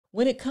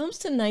when it comes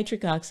to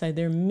nitric oxide,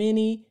 there are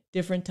many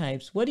different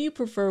types. What do you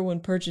prefer when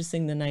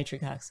purchasing the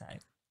nitric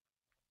oxide?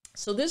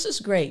 So this is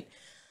great.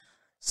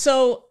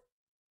 So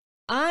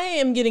I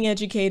am getting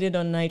educated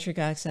on nitric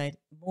oxide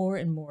more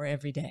and more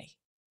every day.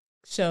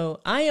 So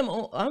I'm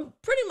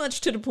pretty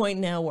much to the point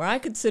now where I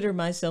consider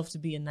myself to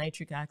be a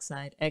nitric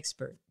oxide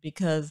expert,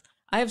 because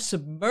I have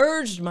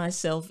submerged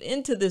myself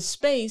into this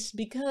space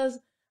because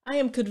I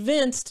am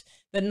convinced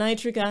that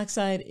nitric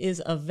oxide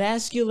is a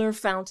vascular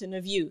fountain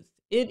of youth.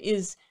 It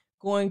is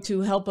going to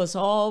help us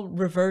all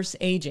reverse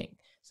aging,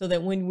 so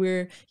that when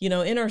we're, in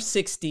our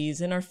 60s,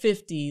 in our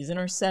 50s, in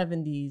our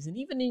 70s, and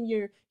even in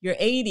your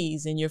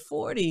 80s and your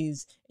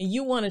 40s, and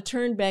you want to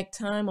turn back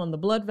time on the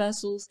blood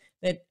vessels,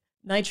 that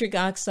nitric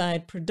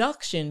oxide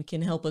production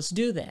can help us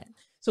do that.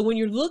 So when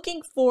you're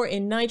looking for a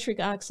nitric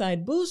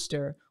oxide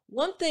booster,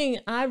 one thing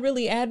I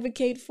really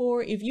advocate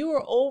for, if you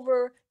are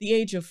over the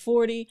age of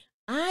 40,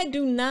 I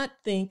do not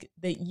think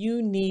that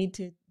you need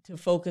to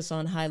focus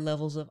on high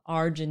levels of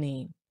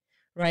arginine,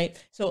 right?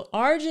 So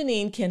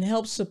arginine can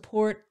help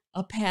support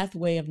a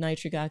pathway of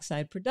nitric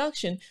oxide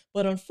production,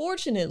 but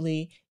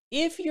unfortunately,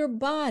 if your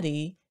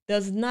body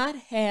does not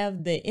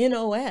have the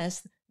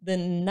NOS, the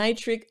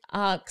nitric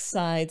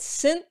oxide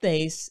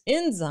synthase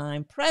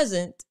enzyme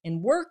present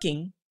and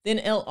working, then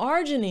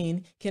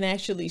L-arginine can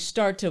actually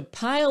start to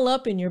pile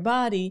up in your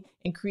body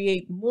and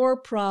create more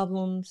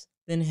problems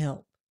than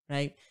help,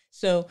 right?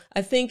 So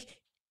I think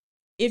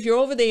if you're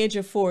over the age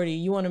of 40,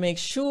 you want to make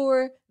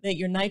sure that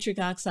your nitric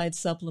oxide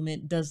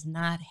supplement does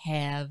not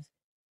have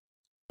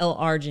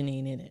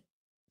L-arginine in it,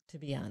 to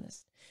be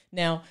honest.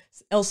 Now,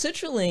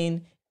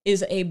 L-citrulline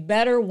is a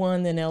better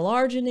one than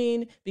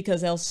L-arginine,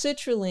 because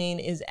L-citrulline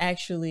is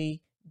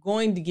actually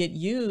going to get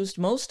used,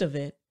 most of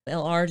it.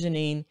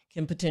 L-arginine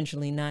can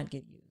potentially not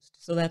get used.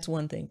 So that's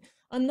one thing.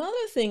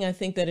 Another thing I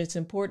think that it's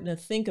important to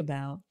think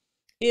about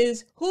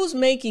is who's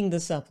making the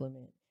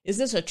supplement. Is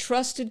this a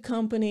trusted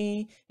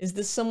company? Is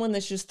this someone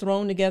that's just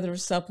thrown together a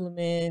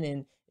supplement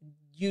and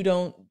you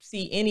don't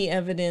see any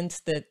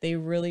evidence that they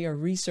really are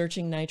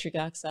researching nitric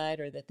oxide,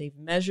 or that they've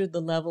measured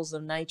the levels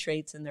of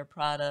nitrates in their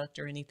product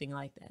or anything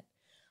like that?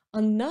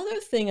 Another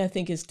thing I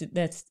think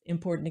that's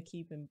important to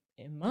keep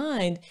in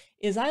mind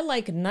is I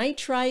like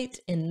nitrite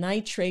and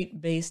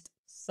nitrate-based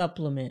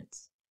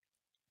supplements,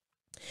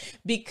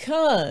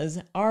 because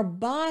our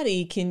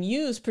body can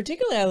use,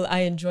 particularly I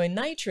enjoy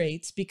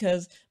nitrates,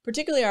 because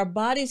particularly our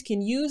bodies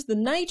can use the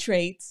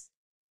nitrates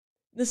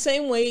the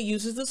same way it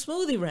uses the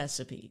smoothie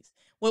recipes.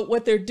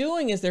 What they're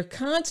doing is they're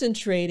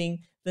concentrating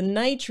the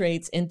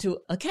nitrates into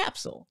a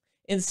capsule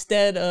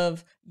instead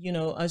of,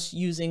 us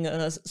using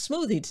a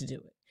smoothie to do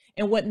it.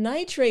 And what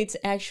nitrates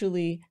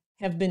actually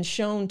have been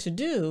shown to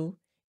do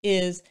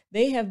is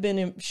they have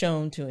been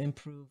shown to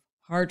improve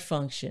heart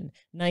function.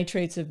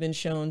 Nitrates have been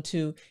shown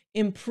to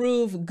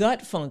improve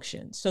gut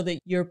function so that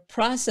your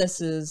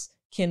processes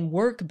can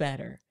work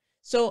better.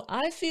 So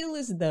I feel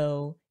as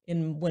though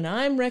when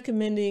I'm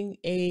recommending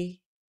a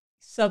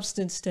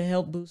substance to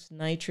help boost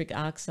nitric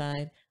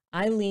oxide,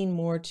 I lean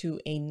more to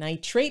a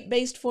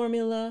nitrate-based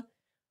formula.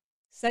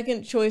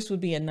 Second choice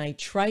would be a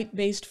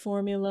nitrite-based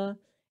formula.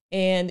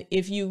 And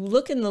if you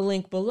look in the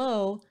link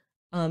below,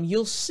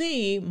 you'll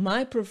see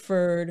my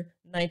preferred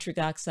nitric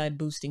oxide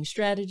boosting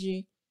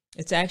strategy.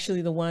 It's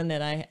actually the one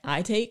that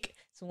I take.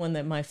 It's the one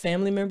that my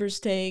family members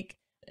take.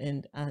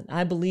 And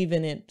I believe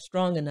in it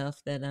strong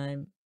enough that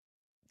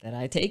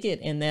I take it,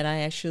 and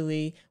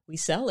that we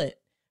sell it,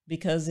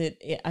 because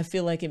I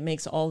feel like it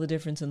makes all the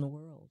difference in the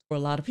world for a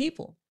lot of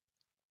people.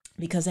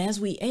 Because as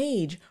we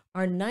age,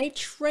 our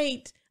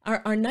nitric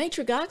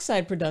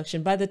oxide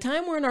production, by the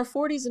time we're in our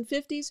 40s and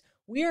 50s,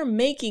 we are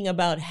making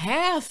about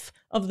half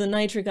of the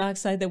nitric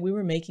oxide that we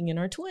were making in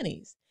our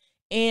 20s.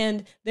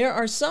 And there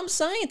are some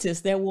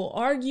scientists that will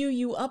argue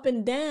you up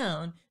and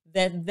down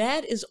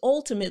that is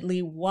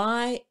ultimately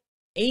why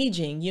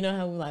aging,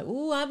 how we're like,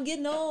 ooh, I'm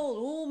getting old,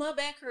 ooh, my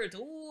back hurts,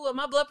 ooh,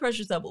 my blood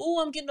pressure's up, ooh,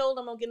 I'm getting old,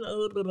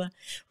 blah, blah,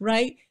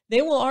 right?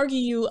 They will argue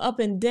you up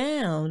and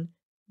down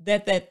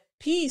that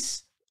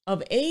piece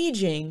of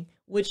aging,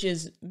 which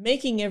is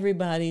making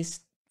everybody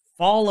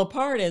fall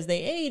apart as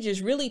they age,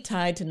 is really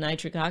tied to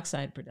nitric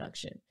oxide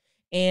production.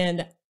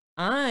 And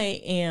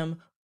I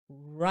am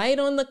right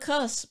on the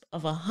cusp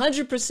of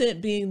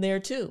 100% being there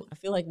too. I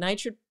feel like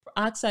nitric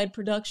oxide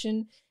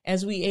production,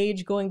 as we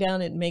age, going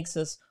down, it makes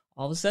us,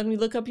 all of a sudden we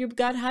look up, you've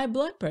got high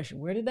blood pressure.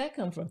 Where did that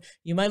come from?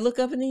 You might look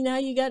up and now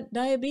you got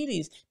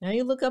diabetes. Now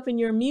you look up and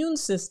your immune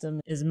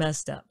system is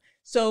messed up.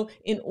 So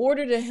in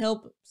order to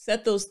help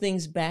set those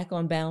things back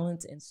on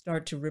balance and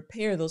start to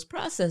repair those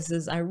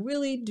processes, I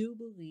really do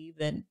believe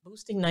that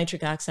boosting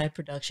nitric oxide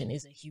production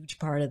is a huge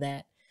part of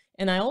that.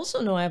 And I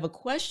also know I have a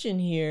question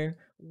here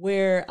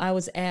where I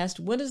was asked,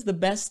 what is the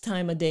best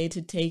time of day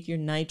to take your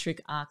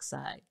nitric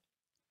oxide?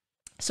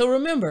 So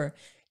remember,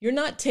 you're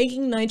not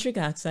taking nitric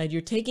oxide,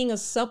 you're taking a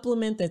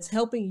supplement that's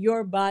helping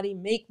your body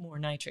make more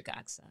nitric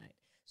oxide.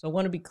 So I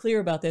want to be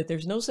clear about that.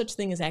 There's no such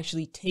thing as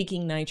actually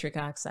taking nitric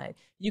oxide.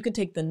 You can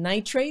take the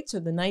nitrates or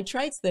the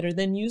nitrites that are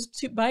then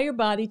used by your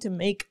body to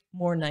make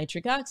more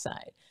nitric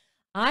oxide.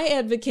 I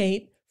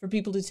advocate for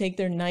people to take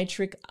their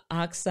nitric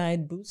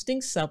oxide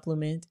boosting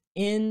supplement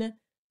in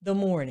the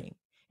morning.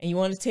 And you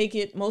want to take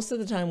it most of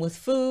the time with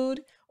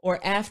food or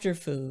after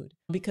food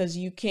because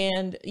you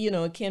can,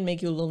 it can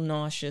make you a little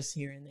nauseous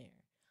here and there.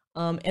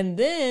 And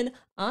then,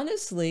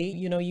 honestly,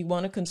 you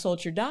want to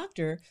consult your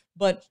doctor.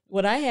 But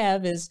what I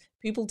have is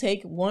people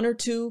take 1 or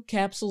 2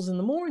 capsules in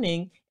the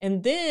morning.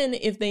 And then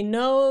if they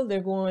know they're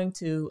going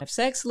to have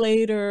sex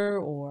later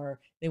or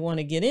they want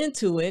to get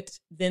into it,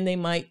 then they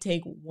might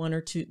take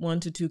 1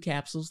 to 2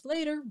 capsules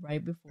later,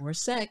 right before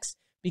sex,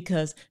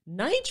 because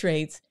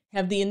nitrates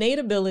have the innate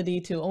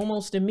ability to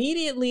almost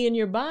immediately in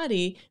your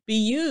body be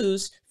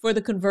used for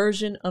the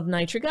conversion of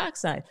nitric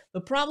oxide.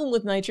 The problem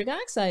with nitric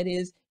oxide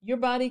is your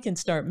body can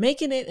start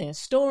making it and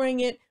storing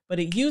it, but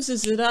it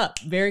uses it up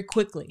very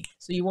quickly.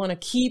 So you want to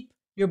keep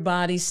your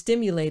body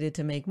stimulated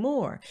to make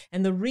more.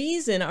 And the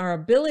reason our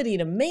ability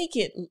to make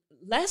it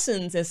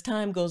lessens as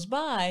time goes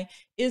by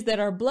is that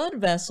our blood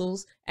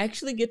vessels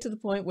actually get to the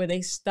point where they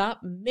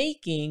stop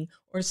making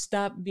or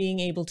stop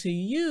being able to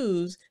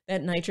use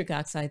that nitric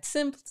oxide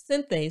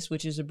synthase,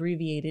 which is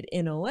abbreviated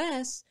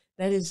NOS,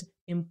 that is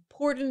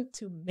important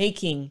to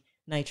making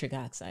nitric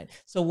oxide.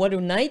 So what do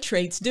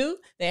nitrates do?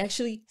 They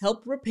actually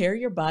help repair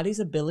your body's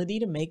ability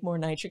to make more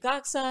nitric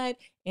oxide,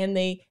 and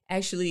they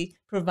actually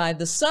provide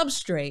the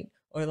substrate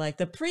or like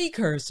the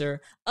precursor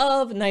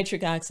of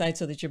nitric oxide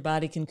so that your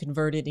body can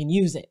convert it and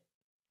use it.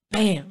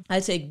 Bam!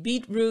 I take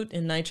beetroot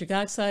and nitric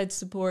oxide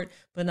support,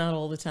 but not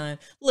all the time.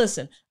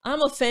 Listen,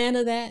 I'm a fan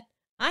of that.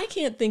 I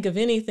can't think of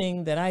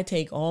anything that I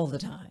take all the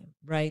time,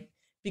 right?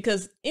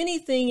 Because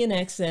anything in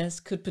excess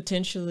could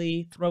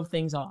potentially throw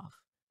things off,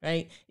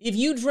 right? If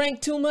you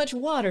drank too much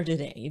water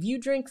today, if you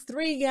drink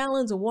 3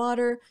 gallons of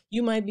water,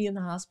 you might be in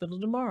the hospital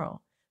tomorrow.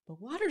 But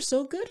water's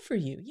so good for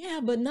you. Yeah,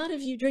 but not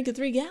if you drink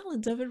 3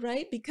 gallons of it,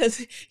 right?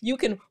 Because you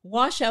can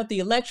wash out the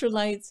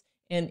electrolytes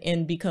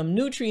and become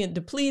nutrient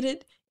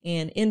depleted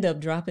and end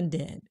up dropping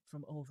dead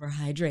from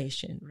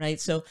overhydration, right?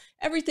 So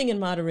everything in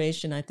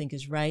moderation, I think,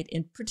 is right.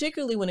 And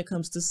particularly when it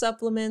comes to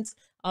supplements,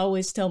 I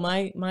always tell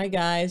my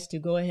guys to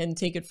go ahead and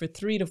take it for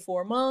 3 to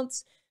 4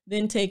 months,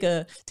 then take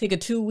a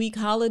 2-week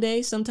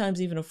holiday,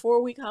 sometimes even a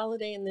 4-week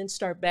holiday, and then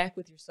start back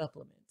with your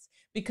supplements.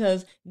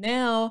 Because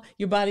now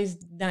your body's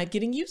not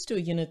getting used to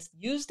it. It's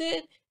used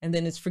it, and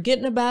then it's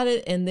forgetting about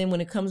it. And then when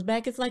it comes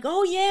back, it's like,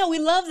 oh yeah, we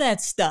love that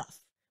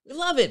stuff. We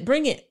love it.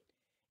 Bring it.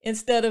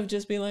 Instead of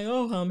just being like,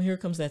 oh, here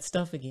comes that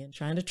stuff again,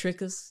 trying to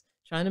trick us,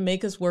 trying to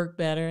make us work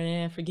better,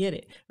 and forget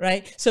it,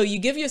 right? So you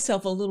give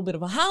yourself a little bit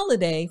of a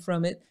holiday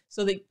from it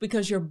so that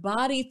because your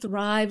body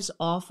thrives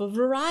off of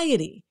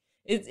variety.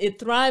 It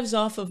thrives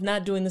off of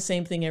not doing the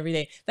same thing every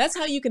day. That's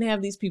how you can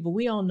have these people.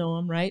 We all know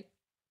them, right?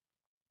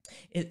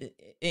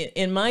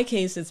 In my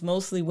case, it's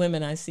mostly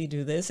women I see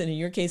do this. And in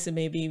your case, it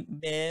may be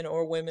men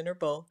or women or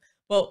both.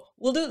 But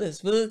we'll do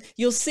this.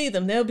 You'll see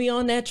them. They'll be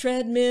on that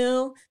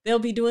treadmill. They'll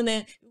be doing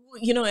that.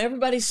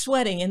 Everybody's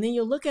sweating. And then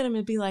you'll look at them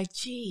and be like,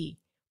 gee,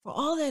 for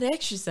all that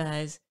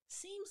exercise,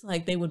 seems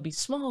like they would be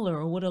smaller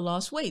or would have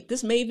lost weight.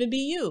 This may even be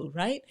you,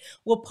 right?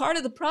 Well, part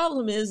of the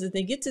problem is that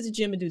they get to the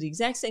gym and do the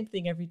exact same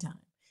thing every time.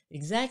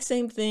 Exact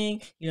same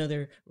thing.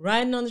 They're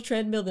riding on the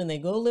treadmill, then they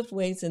go lift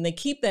weights, and they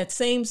keep that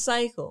same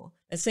cycle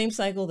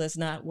that's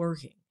not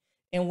working.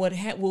 And what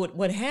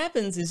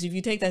happens is if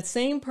you take that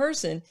same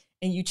person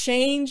and you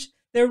change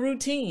their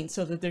routine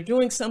so that they're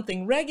doing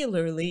something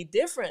regularly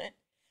different,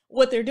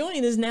 what they're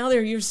doing is now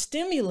you're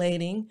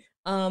stimulating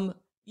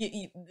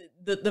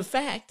the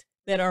fact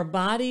that our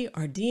body,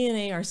 our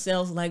DNA, our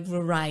cells like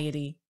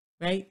variety,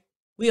 right?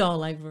 We all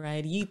like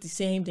variety. You eat the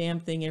same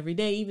damn thing every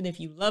day. Even if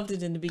you loved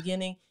it in the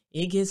beginning,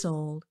 it gets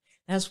old.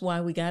 That's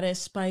why we got to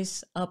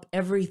spice up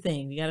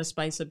everything. You got to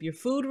spice up your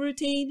food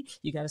routine.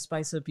 You got to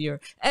spice up your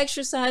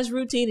exercise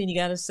routine, and you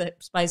got to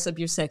spice up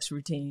your sex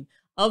routine.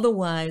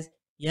 Otherwise,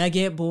 you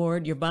get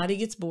bored. Your body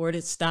gets bored.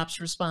 It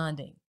stops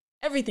responding.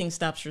 Everything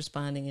stops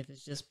responding if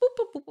it's just boop,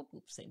 boop, boop, boop,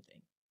 boop, same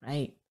thing,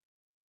 right?